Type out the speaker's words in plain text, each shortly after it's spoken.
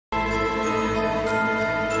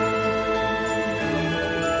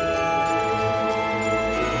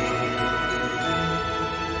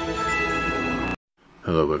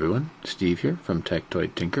Hello everyone, Steve here from Tech Toy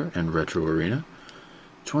Tinker and Retro Arena.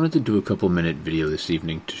 Just wanted to do a couple minute video this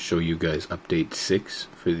evening to show you guys update 6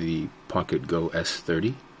 for the Pocket Go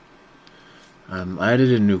S30. I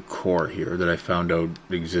added a new core here that I found out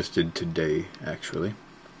existed today actually.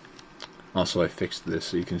 Also I fixed this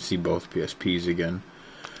so you can see both PSPs again.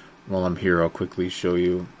 While I'm here I'll quickly show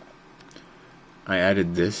you. I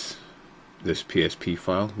added this PSP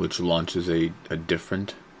file which launches a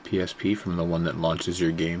different PSP from the one that launches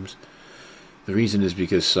your games. The reason is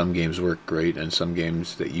because some games work great and some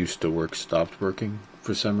games that used to work stopped working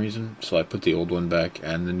for some reason, so I put the old one back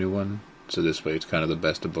and the new one, so this way it's kind of the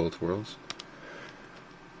best of both worlds.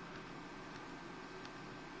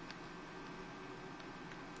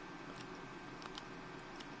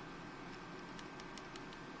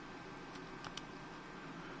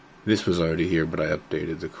 This was already here, but I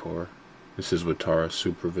updated the core. This is Watara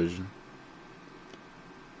Supervision.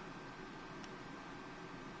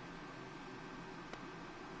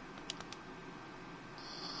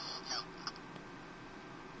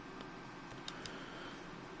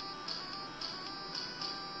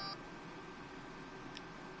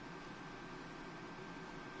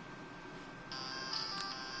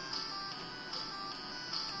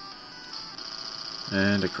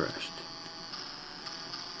 And it crashed.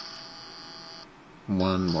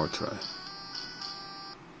 One more try.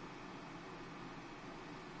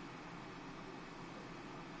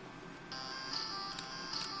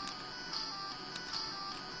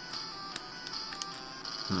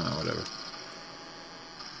 Oh, whatever.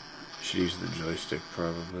 Should use the joystick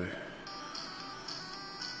probably.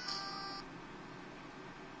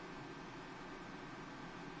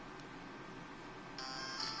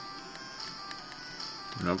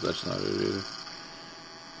 Nope, that's not it either.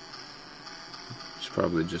 It's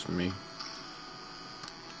probably just me.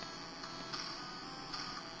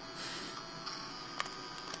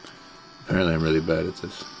 Apparently I'm really bad at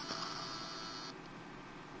this.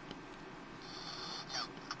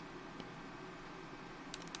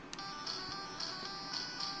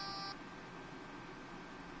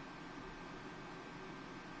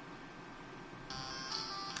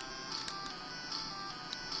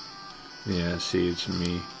 Yeah, see, it's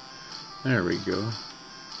me. There we go.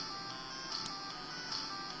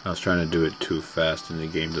 I was trying to do it too fast and the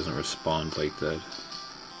game doesn't respond like that.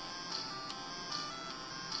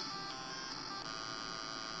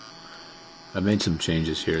 I made some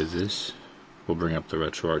changes here. This will bring up the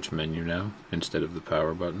Retroarch menu now instead of the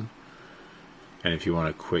power button. And if you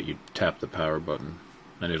want to quit, you tap the power button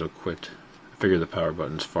and it'll quit. I figure the power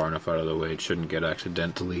button's far enough out of the way it shouldn't get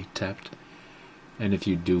accidentally tapped. And if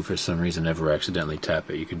you do for some reason ever accidentally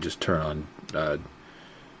tap it, you can just turn on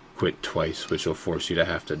quit twice, which will force you to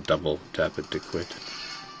have to double tap it to quit.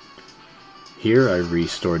 Here I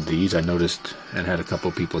restored these. I noticed and had a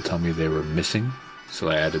couple people tell me they were missing, so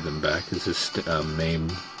I added them back. This is MAME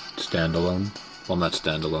standalone, well not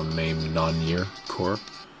standalone, MAME non-year core.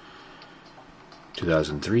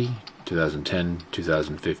 2003, 2010,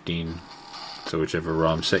 2015. So whichever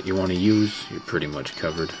ROM set you want to use, you're pretty much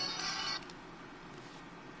covered.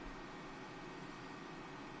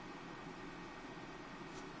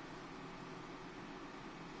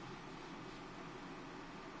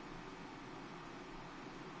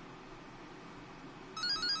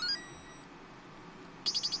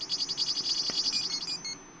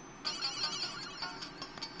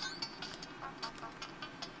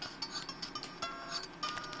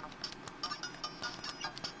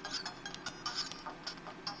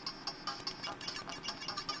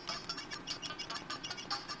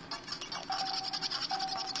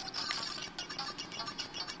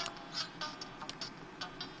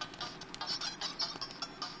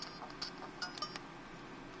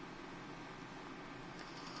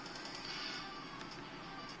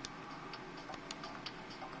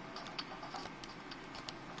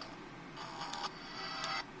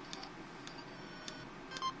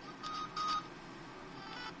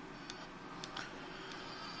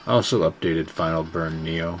 I also updated Final Burn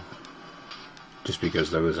Neo, just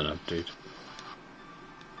because there was an update.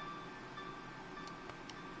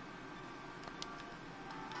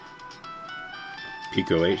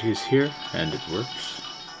 Pico 8 is here, and it works.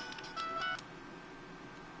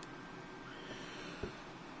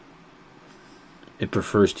 It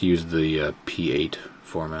prefers to use the P8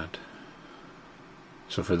 format.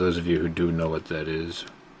 So for those of you who do know what that is,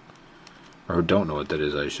 or who don't know what that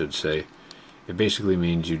is, I should say, it basically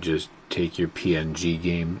means you just take your PNG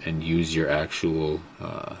game and use your actual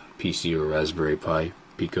PC or Raspberry Pi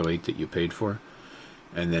Pico 8 that you paid for,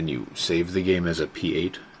 and then you save the game as a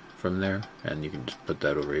P8 from there, and you can just put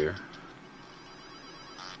that over here.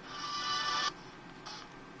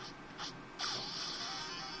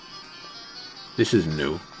 This is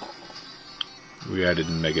new. We added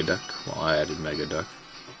Megaduck. Well, I added Megaduck.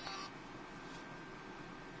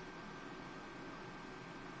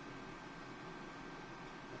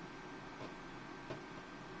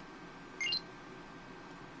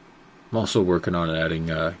 I'm also working on adding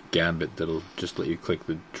a Gambit that'll just let you click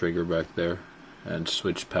the trigger back there and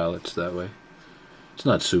switch palettes that way. It's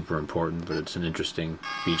not super important, but it's an interesting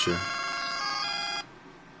feature.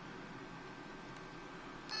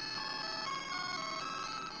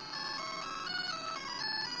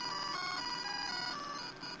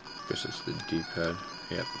 Guess it's the D-pad.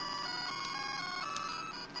 Yep.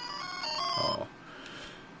 Oh.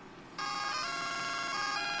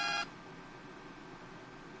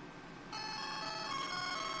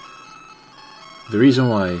 The reason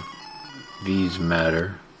why these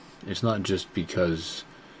matter, it's not just because,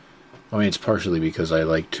 I mean, it's partially because I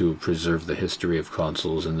like to preserve the history of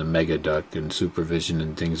consoles, and the Megaduck and Supervision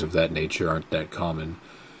and things of that nature aren't that common,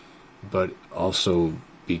 but also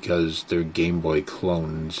because they're Game Boy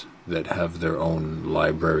clones that have their own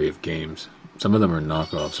library of games. Some of them are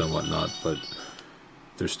knockoffs and whatnot, but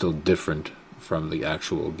they're still different from the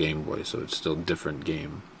actual Game Boy, so it's still a different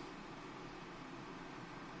game.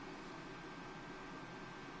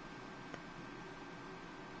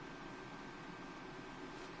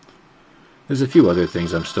 There's a few other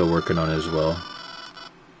things I'm still working on as well.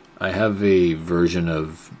 I have a version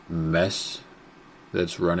of Mess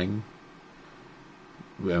that's running,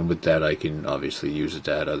 and with that I can obviously use it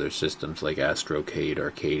to add other systems like Astrocade,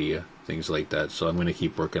 Arcadia, things like that, so I'm going to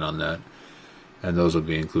keep working on that, and those will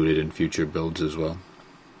be included in future builds as well.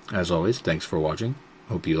 As always, thanks for watching.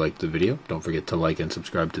 Hope you liked the video. Don't forget to like and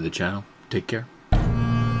subscribe to the channel. Take care.